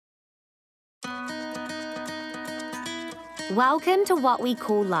Welcome to What We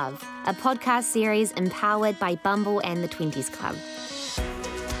Call Love, a podcast series empowered by Bumble and the 20s Club.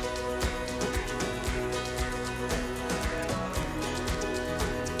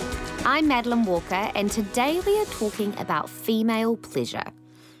 I'm Madeline Walker, and today we are talking about female pleasure.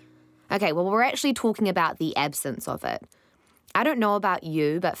 Okay, well, we're actually talking about the absence of it. I don't know about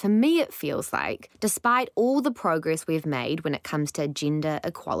you, but for me it feels like, despite all the progress we've made when it comes to gender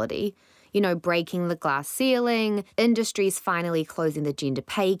equality, breaking the glass ceiling, industries finally closing the gender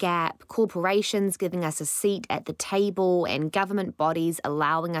pay gap, corporations giving us a seat at the table, and government bodies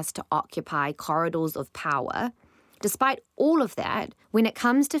allowing us to occupy corridors of power. Despite all of that, when it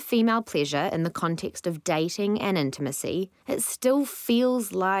comes to female pleasure in the context of dating and intimacy, it still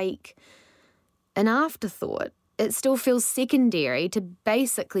feels like an afterthought. It still feels secondary to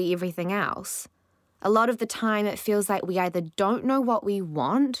basically everything else. A lot of the time it feels like we either don't know what we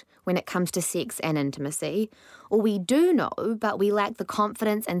want when it comes to sex and intimacy, or we do know, but we lack the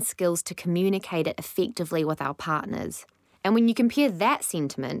confidence and skills to communicate it effectively with our partners. And when you compare that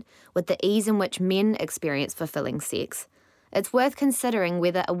sentiment with the ease in which men experience fulfilling sex, it's worth considering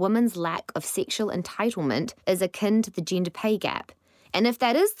whether a woman's lack of sexual entitlement is akin to the gender pay gap. And if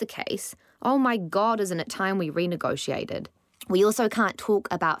that is the case, oh my God, isn't it time we renegotiated? We also can't talk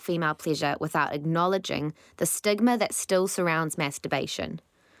about female pleasure without acknowledging the stigma that still surrounds masturbation.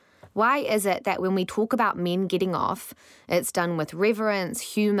 Why is it that when we talk about men getting off, it's done with reverence,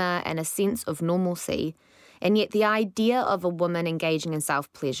 humour, and a sense of normalcy, and yet the idea of a woman engaging in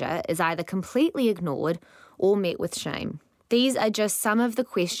self-pleasure is either completely ignored or met with shame? These are just some of the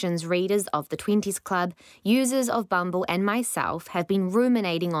questions readers of the 20s Club, users of Bumble, and myself have been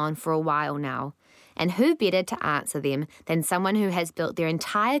ruminating on for a while now. And who better to answer them than someone who has built their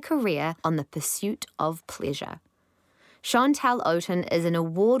entire career on the pursuit of pleasure? Chantal Oaten is an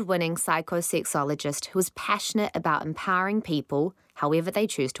award-winning psychosexologist who is passionate about empowering people, however they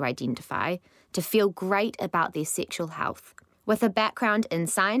choose to identify, to feel great about their sexual health. With a background in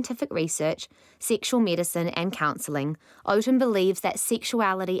scientific research, sexual medicine and counselling, Oaten believes that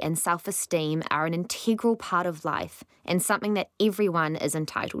sexuality and self-esteem are an integral part of life and something that everyone is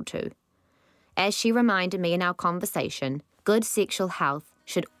entitled to. As she reminded me in our conversation, good sexual health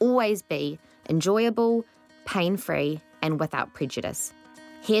should always be enjoyable, pain-free, and without prejudice.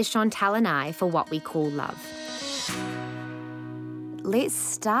 Here's Chantal and I for What We Call Love. Let's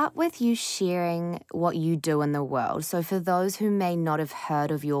start with you sharing what you do in the world. So for those who may not have heard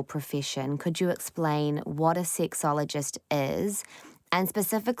of your profession, could you explain what a sexologist is and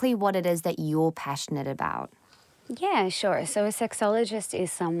specifically what it is that you're passionate about? Yeah, sure. So a sexologist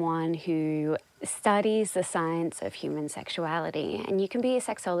is someone who studies the science of human sexuality, and you can be a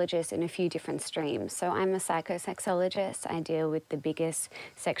sexologist in a few different streams. So I'm a psychosexologist. I deal with the biggest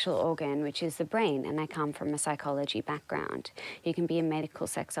sexual organ, which is the brain, and I come from a psychology background. You can be a medical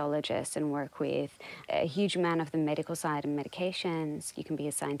sexologist and work with a huge amount of the medical side and medications. You can be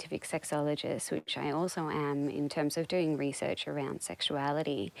a scientific sexologist, which I also am in terms of doing research around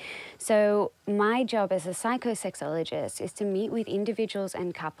sexuality. So my job as a psychosexologist is to meet with individuals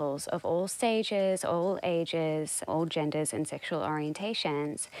and couples of all stages, all ages, all genders and sexual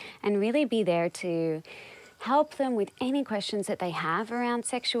orientations, and really be there to help them with any questions that they have around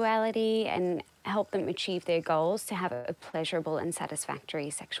sexuality and help them achieve their goals to have a pleasurable and satisfactory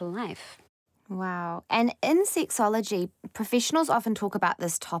sexual life. Wow. And in sexology, professionals often talk about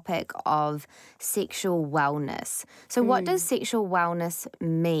this topic of sexual wellness. So what does sexual wellness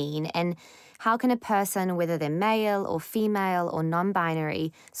mean? And how can a person, whether they're male or female or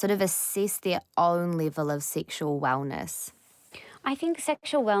non-binary, sort of assess their own level of sexual wellness? I think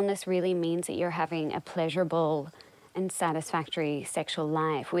sexual wellness really means that you're having a pleasurable and satisfactory sexual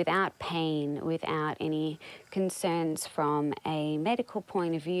life without pain, without any concerns from a medical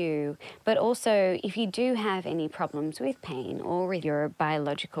point of view, but also if you do have any problems with pain or with your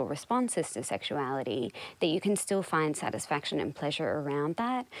biological responses to sexuality, that you can still find satisfaction and pleasure around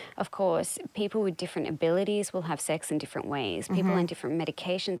that. Of course, people with different abilities will have sex in different ways. People on different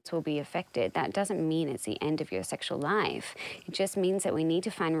medications will be affected. That doesn't mean it's the end of your sexual life. It just means that we need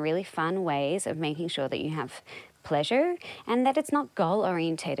to find really fun ways of making sure that you have pleasure and that it's not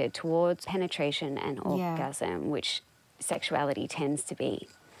goal-orientated towards penetration and orgasm, which sexuality tends to be.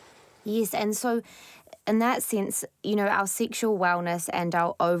 Yes, and so in that sense, our sexual wellness and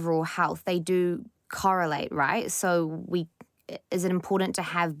our overall health, they do correlate, right? So is it important to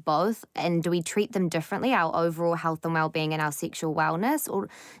have both, and do we treat them differently, our overall health and well-being and our sexual wellness, or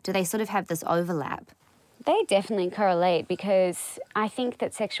do they sort of have this overlap? They definitely correlate because I think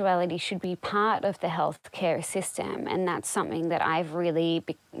that sexuality should be part of the healthcare system, and that's something that I've really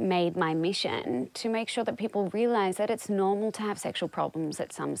made my mission to make sure that people realise that it's normal to have sexual problems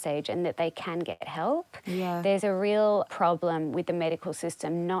at some stage and that they can get help. Yeah. There's a real problem with the medical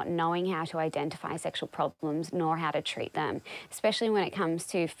system not knowing how to identify sexual problems nor how to treat them, especially when it comes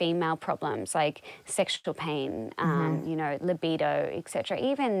to female problems like sexual pain, libido, etc.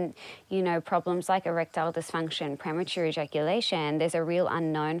 Even, problems like erectile dysfunction, premature ejaculation. There's a real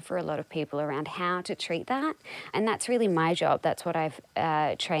unknown for a lot of people around how to treat that. And that's really my job. That's what I've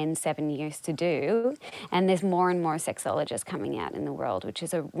trained 7 years to do. And there's more and more sexologists coming out in the world, which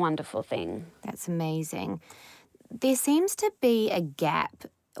is a wonderful thing. That's amazing. There seems to be a gap,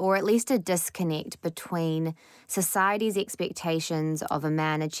 or at least a disconnect, between society's expectations of a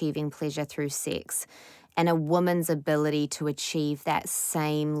man achieving pleasure through sex and a woman's ability to achieve that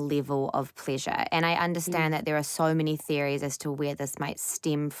same level of pleasure. And I understand that there are so many theories as to where this might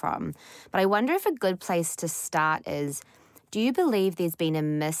stem from. But I wonder if a good place to start is, do you believe there's been a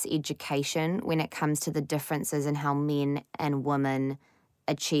miseducation when it comes to the differences in how men and women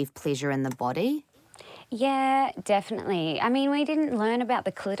achieve pleasure in the body? Yeah, definitely. I mean, we didn't learn about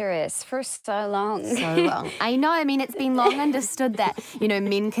the clitoris for so long. So long. I know. I mean, it's been long understood that,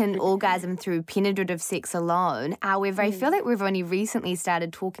 men can orgasm through penetrative sex alone. However, I feel like we've only recently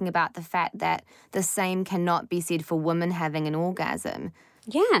started talking about the fact that the same cannot be said for women having an orgasm.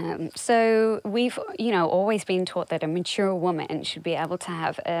 Yeah, so we've, always been taught that a mature woman should be able to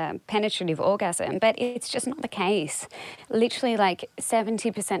have a penetrative orgasm, but it's just not the case. Literally,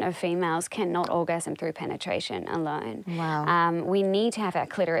 70% of females cannot orgasm through penetration alone. Wow. We need to have our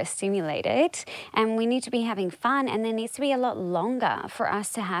clitoris stimulated, and we need to be having fun, and there needs to be a lot longer for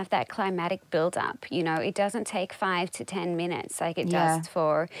us to have that climatic build-up. It doesn't take 5 to 10 minutes like it does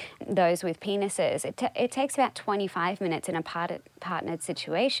for those with penises. It takes about 25 minutes in a partnered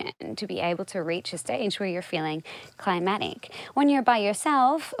situation to be able to reach a stage where you're feeling climatic. When you're by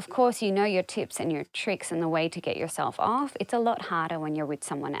yourself, of course, you know your tips and your tricks and the way to get yourself off. It's a lot harder when you're with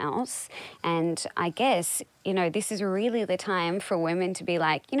someone else. And I guess, this is really the time for women to be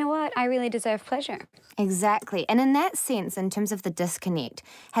like, you know what, I really deserve pleasure. Exactly. And in that sense, in terms of the disconnect,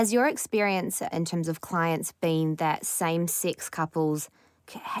 has your experience in terms of clients been that same-sex couples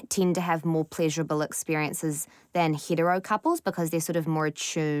tend to have more pleasurable experiences than hetero couples because they're sort of more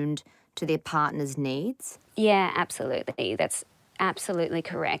attuned to their partner's needs? Yeah, absolutely. That's absolutely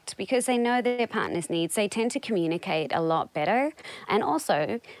correct, because they know their partner's needs. They tend to communicate a lot better, and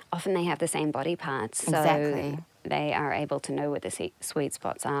also often they have the same body parts, so Exactly. they are able to know where the sweet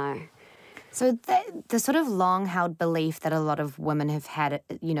spots are. So the sort of long-held belief that a lot of women have had,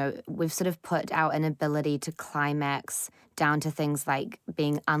 we've sort of put our inability to climax down to things like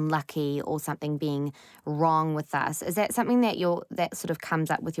being unlucky or something being wrong with us. Is that something that that sort of comes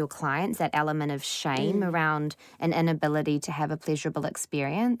up with your clients, that element of shame around an inability to have a pleasurable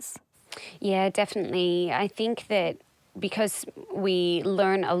experience? Yeah, definitely. I think that because we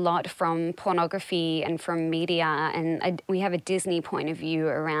learn a lot from pornography and from media, and we have a Disney point of view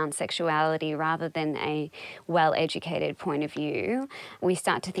around sexuality rather than a well-educated point of view, we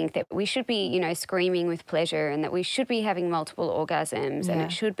start to think that we should be, screaming with pleasure and that we should be having multiple orgasms and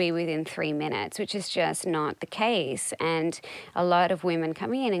it should be within 3 minutes, which is just not the case. And a lot of women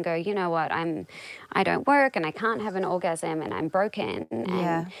come in and go, you know what, I don't work and I can't have an orgasm and I'm broken.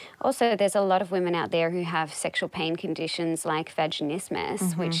 And also there's a lot of women out there who have sexual pain conditions like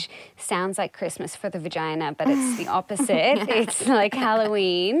vaginismus, which sounds like Christmas for the vagina, but it's the opposite. It's like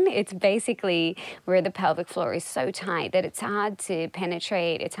Halloween. It's basically where the pelvic floor is so tight that it's hard to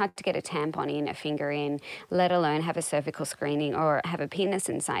penetrate. It's hard to get a tampon in, a finger in, let alone have a cervical screening or have a penis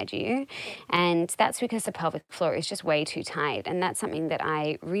inside you. And that's because the pelvic floor is just way too tight. And that's something that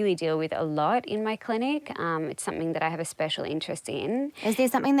I really deal with a lot in my clinic. It's something that I have a special interest in. Is there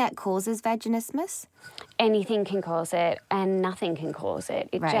something that causes vaginismus? Anything can cause it and nothing can cause it.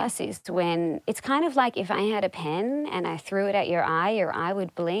 It just is when, it's kind of like if I had a pen and I threw it at your eye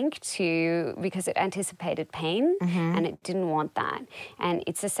would blink because it anticipated pain and it didn't want that. And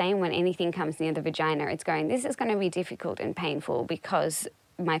it's the same when anything comes near the vagina. It's going, this is going to be difficult and painful because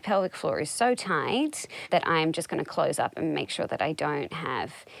my pelvic floor is so tight that I'm just going to close up and make sure that I don't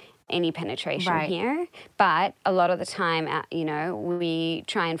have any penetration Right. here. But a lot of the time, we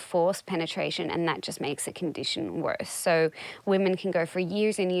try and force penetration, and that just makes the condition worse. So women can go for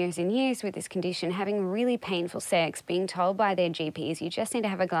years and years and years with this condition, having really painful sex, being told by their GPs, you just need to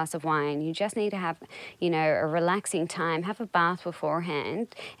have a glass of wine, you just need to have, a relaxing time, have a bath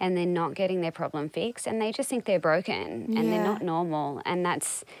beforehand, and they're not getting their problem fixed, and they just think they're broken and they're not normal. And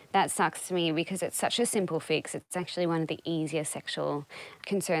that sucks to me because it's such a simple fix. It's actually one of the easiest sexual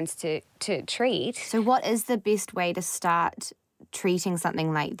concerns to treat. So what is the best way to start treating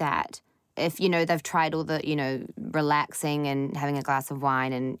something like that? If, they've tried all the, relaxing and having a glass of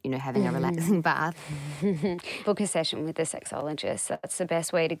wine and, having a relaxing bath. Book a session with a sexologist. That's the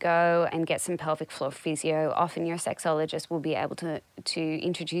best way to go, and get some pelvic floor physio. Often your sexologist will be able to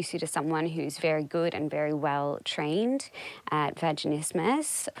introduce you to someone who's very good and very well trained at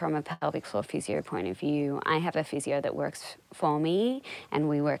vaginismus from a pelvic floor physio point of view. I have a physio that works for me, and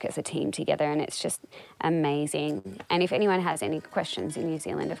we work as a team together, and it's just amazing. And if anyone has any questions in New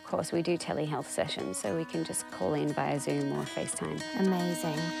Zealand, of course, we do telehealth sessions, so we can just call in via Zoom or FaceTime.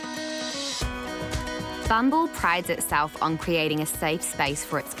 Amazing. Bumble prides itself on creating a safe space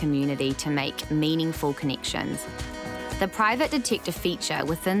for its community to make meaningful connections. The private detector feature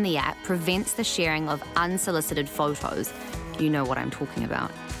within the app prevents the sharing of unsolicited photos, you know what I'm talking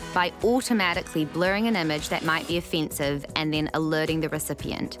about, by automatically blurring an image that might be offensive and then alerting the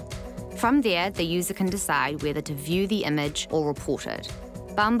recipient. From there, the user can decide whether to view the image or report it.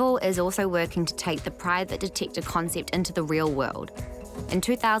 Bumble is also working to take the private detector concept into the real world. In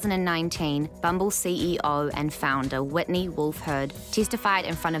 2019, Bumble CEO and founder Whitney Wolfe Herd testified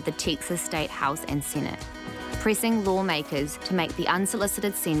in front of the Texas State House and Senate, pressing lawmakers to make the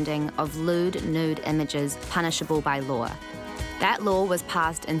unsolicited sending of lewd, nude images punishable by law. That law was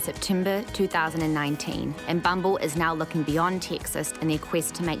passed in September 2019, and Bumble is now looking beyond Texas in their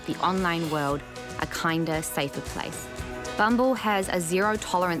quest to make the online world a kinder, safer place. Bumble has a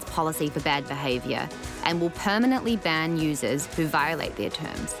zero-tolerance policy for bad behaviour and will permanently ban users who violate their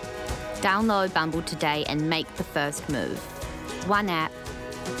terms. Download Bumble today and make the first move. One app,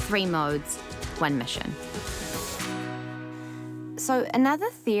 3 modes, 1 mission. So another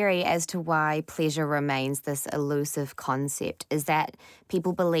theory as to why pleasure remains this elusive concept is that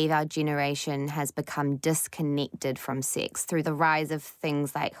people believe our generation has become disconnected from sex through the rise of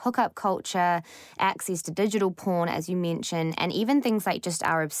things like hookup culture, access to digital porn, as you mentioned, and even things like just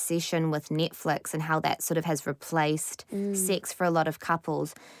our obsession with Netflix and how that sort of has replaced sex for a lot of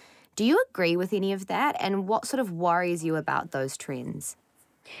couples. Do you agree with any of that? And what sort of worries you about those trends?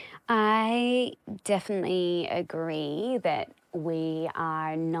 I definitely agree that we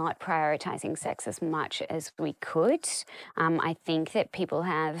are not prioritizing sex as much as we could. I think that people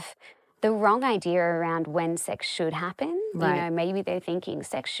have the wrong idea around when sex should happen. Right. Maybe they're thinking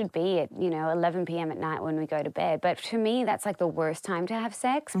sex should be at, 11 p.m. at night when we go to bed. But to me, that's like the worst time to have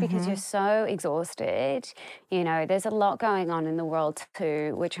sex because you're so exhausted. There's a lot going on in the world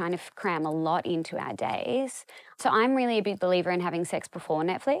too. We're trying to cram a lot into our days. So I'm really a big believer in having sex before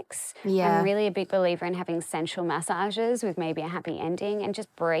Netflix. Yeah. I'm really a big believer in having sensual massages with maybe a happy ending and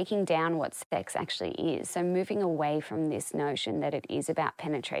just breaking down what sex actually is. So moving away from this notion that it is about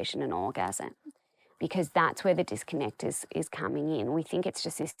penetration and orgasm, because that's where the disconnect is coming in. We think it's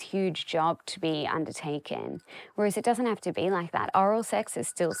just this huge job to be undertaken, whereas it doesn't have to be like that. Oral sex is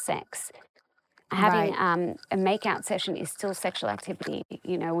still sex. Having a make-out session is still sexual activity.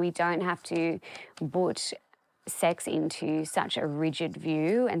 We don't have to put sex into such a rigid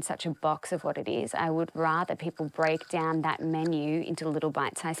view and such a box of what it is. I would rather people break down that menu into little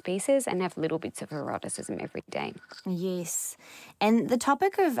bite-sized pieces and have little bits of eroticism every day. Yes. And the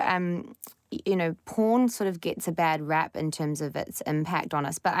topic of, porn sort of gets a bad rap in terms of its impact on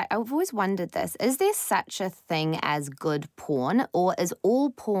us. But I've always wondered this. Is there such a thing as good porn, or is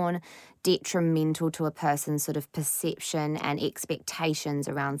all porn detrimental to a person's sort of perception and expectations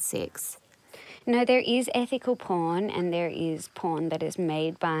around sex? No, there is ethical porn, and there is porn that is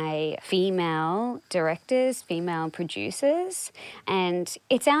made by female directors, female producers, and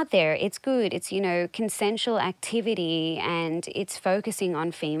it's out there. It's good. It's, consensual activity, and it's focusing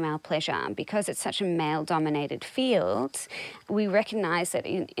on female pleasure. Because it's such a male-dominated field, we recognise that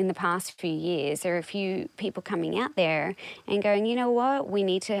in the past few years, there are a few people coming out there and going, you know what, we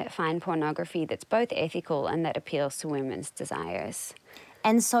need to find pornography that's both ethical and that appeals to women's desires.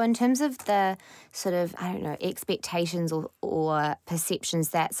 And so in terms of the sort of, I don't know, expectations or perceptions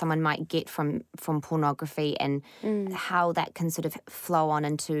that someone might get from pornography and how that can sort of flow on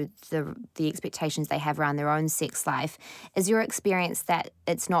into the expectations they have around their own sex life, is your experience that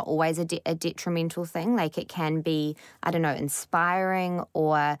it's not always a detrimental thing? Like it can be, I don't know, inspiring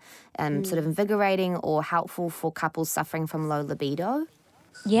or sort of invigorating or helpful for couples suffering from low libido?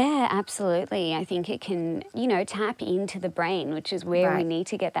 Yeah, absolutely. I think it can, tap into the brain, which is where we need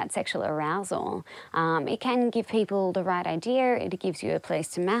to get that sexual arousal. It can give people the right idea. It gives you a place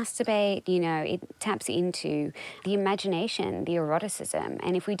to masturbate. It taps into the imagination, the eroticism.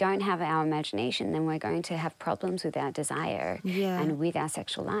 And if we don't have our imagination, then we're going to have problems with our desire and with our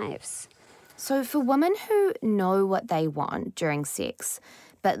sexual lives. So for women who know what they want during sex,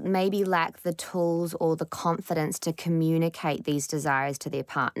 but maybe lack the tools or the confidence to communicate these desires to their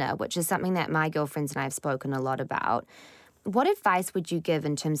partner, which is something that my girlfriends and I have spoken a lot about, what advice would you give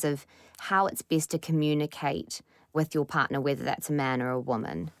in terms of how it's best to communicate with your partner, whether that's a man or a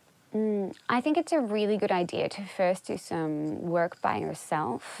woman? I think it's a really good idea to first do some work by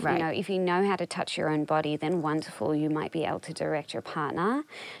yourself. Right. If you know how to touch your own body, then wonderful, you might be able to direct your partner.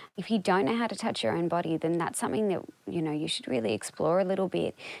 If you don't know how to touch your own body, then that's something that, you should really explore a little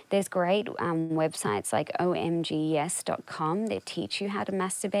bit. There's great websites like omgyes.com that teach you how to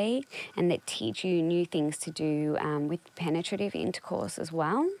masturbate and that teach you new things to do with penetrative intercourse as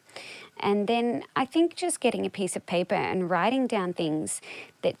well. And then I think just getting a piece of paper and writing down things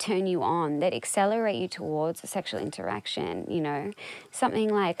that turn you on, that accelerate you towards a sexual interaction, something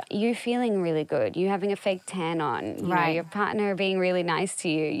like you feeling really good, you having a fake tan on, you know, your partner being really nice to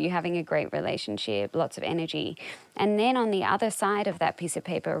you, you having a great relationship, lots of energy. And then on the other side of that piece of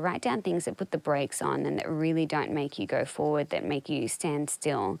paper, write down things that put the brakes on and that really don't make you go forward, that make you stand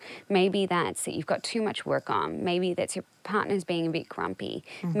still. Maybe that's that you've got too much work on. Maybe that's your partner's being a bit grumpy.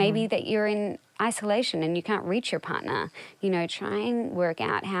 Maybe that you're in isolation and you can't reach your partner. Try and work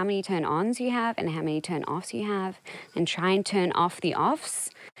out how many turn-ons you have and how many turn-offs you have, and try and turn off the offs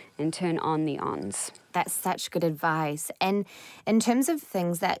and turn on the ons. That's such good advice. And in terms of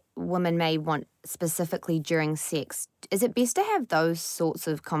things that women may want specifically during sex, is it best to have those sorts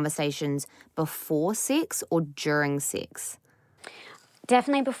of conversations before sex or during sex?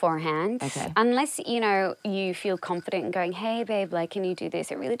 Definitely beforehand. Okay. Unless, you feel confident in going, hey, babe, can you do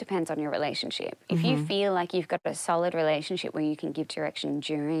this? It really depends on your relationship. If you feel like you've got a solid relationship where you can give direction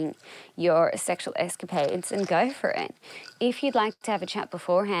during your sexual escapades, then go for it. If you'd like to have a chat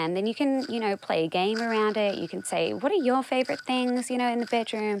beforehand, then you can, play a game around it. You can say, what are your favorite things, in the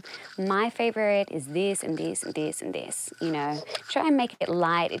bedroom? My favorite is this and this and this and this, Try and make it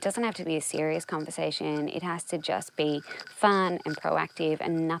light. It doesn't have to be a serious conversation. It has to just be fun and proactive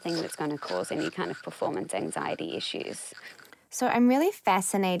and nothing that's going to cause any kind of performance anxiety issues. So I'm really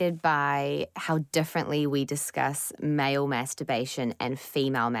fascinated by how differently we discuss male masturbation and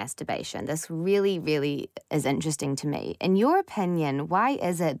female masturbation. This really, really is interesting to me. In your opinion, why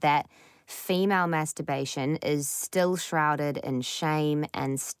is it that female masturbation is still shrouded in shame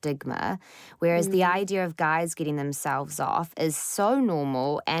and stigma, whereas the idea of guys getting themselves off is so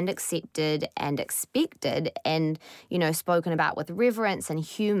normal and accepted and expected and, spoken about with reverence and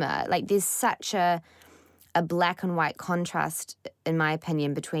humor? Like there's such a black and white contrast, in my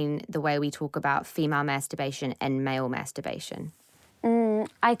opinion, between the way we talk about female masturbation and male masturbation.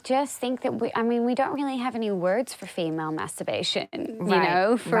 I just think that we don't really have any words for female masturbation,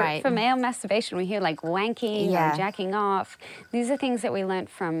 For male masturbation, we hear like wanking or jacking off. These are things that we learnt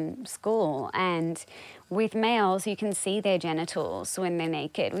from school. And with males, you can see their genitals when they're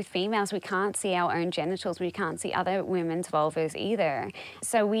naked. With females, we can't see our own genitals. We can't see other women's vulvas either.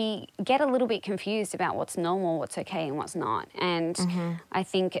 So we get a little bit confused about what's normal, what's okay, and what's not. And I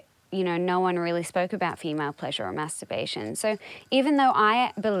think no one really spoke about female pleasure or masturbation. So even though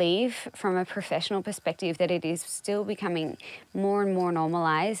I believe from a professional perspective that it is still becoming more and more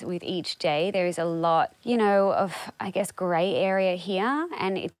normalized with each day, there is a lot, of, gray area here.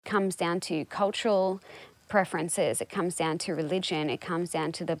 And it comes down to cultural preferences, it comes down to religion, it comes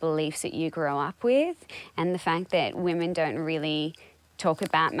down to the beliefs that you grow up with, and the fact that women don't really talk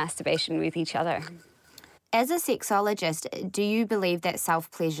about masturbation with each other. As a sexologist, do you believe that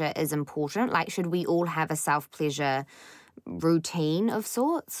self-pleasure is important? Like, should we all have a self-pleasure routine of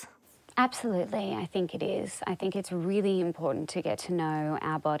sorts? Absolutely, I think it is. I think it's really important to get to know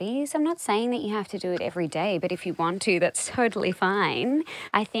our bodies. I'm not saying that you have to do it every day, but if you want to, that's totally fine.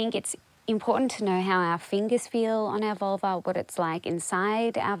 I think it's important to know how our fingers feel on our vulva, what it's like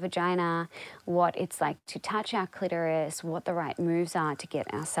inside our vagina, what it's like to touch our clitoris, what the right moves are to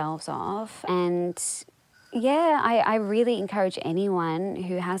get ourselves off. And Yeah, I really encourage anyone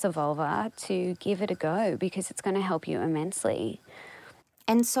who has a vulva to give it a go because it's going to help you immensely.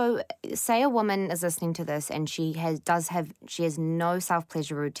 And so, say a woman is listening to this and she has no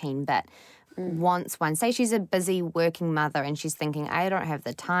self-pleasure routine, but wants one. Say she's a busy working mother and she's thinking, I don't have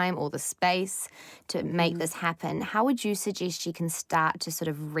the time or the space to make this happen. How would you suggest she can start to sort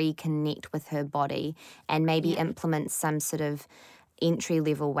of reconnect with her body and maybe implement some sort of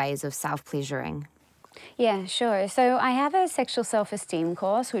entry-level ways of self-pleasuring? Yeah, sure. So I have a sexual self-esteem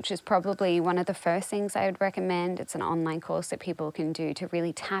course, which is probably one of the first things I would recommend. It's an online course that people can do to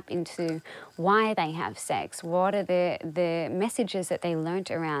really tap into why they have sex. What are the messages that they learnt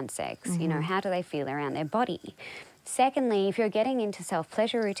around sex? You know, how do they feel around their body? Secondly, if you're getting into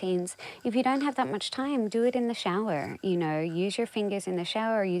self-pleasure routines, if you don't have that much time, do it in the shower. You know, use your fingers in the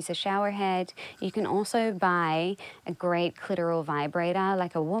shower, use a shower head. You can also buy a great clitoral vibrator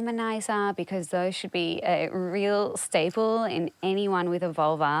like a womanizer, because those should be a real staple in anyone with a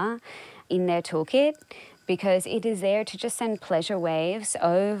vulva in their toolkit, because it is there to just send pleasure waves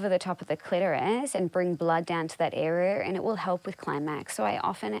over the top of the clitoris and bring blood down to that area, and it will help with climax. So I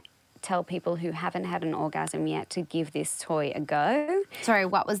often tell people who haven't had an orgasm yet to give this toy a go. Sorry,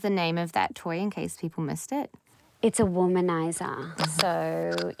 what was the name of that toy in case people missed it? It's a womanizer.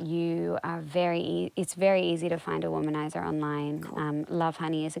 So it's very easy to find a womanizer online. Cool. Love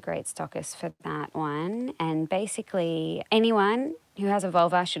Honey is a great stockist for that one. And basically anyone who has a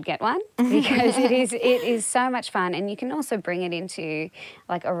vulva should get one because it is so much fun, and you can also bring it into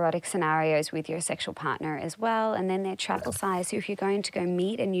like erotic scenarios with your sexual partner as well. And then they're travel size, so if you're going to go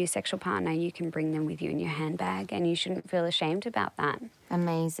meet a new sexual partner, you can bring them with you in your handbag, and you shouldn't feel ashamed about that.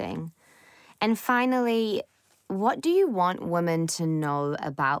 Amazing. And finally, what do you want women to know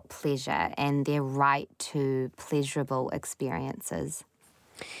about pleasure and their right to pleasurable experiences?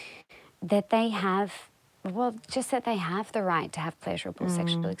 That they have the right to have pleasurable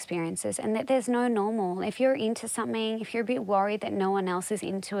sexual experiences, and that there's no normal. If you're into something, if you're a bit worried that no one else is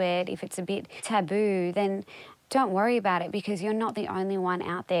into it, if it's a bit taboo, then don't worry about it, because you're not the only one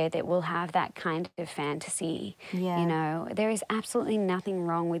out there that will have that kind of fantasy. Yeah. You know, there is absolutely nothing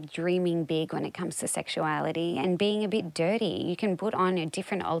wrong with dreaming big when it comes to sexuality and being a bit dirty. You can put on a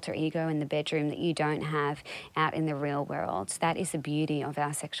different alter ego in the bedroom that you don't have out in the real world. That is the beauty of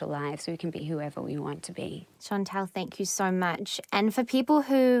our sexual lives. We can be whoever we want to be. Chantal, thank you so much. And for people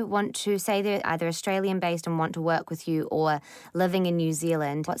who want to say they're either Australian-based and want to work with you or living in New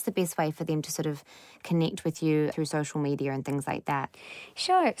Zealand, what's the best way for them to sort of connect with you through social media and things like that?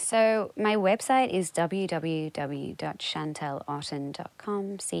 Sure. So my website is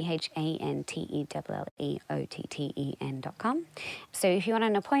www.chantelleotten.com, ChantelleOtten.com. So if you want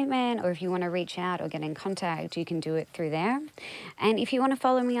an appointment or if you want to reach out or get in contact, you can do it through there. And if you want to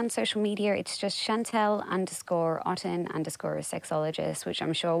follow me on social media, it's just Chantel_Otten_sexologist, which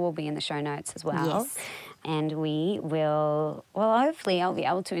I'm sure will be in the show notes as well. Yes. And we will, hopefully I'll be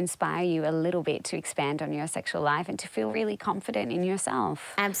able to inspire you a little bit to expand on your sexual life and to feel really confident in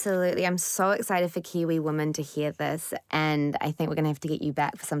yourself. Absolutely. I'm so excited for Kiwi women to hear this, and I think we're going to have to get you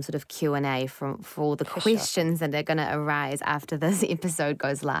back for some sort of Q&A for all the questions that are going to arise after this episode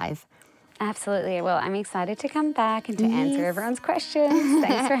goes live. Absolutely. Well, I'm excited to come back and to answer everyone's questions.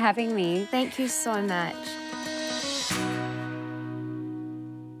 Thanks for having me. Thank you so much.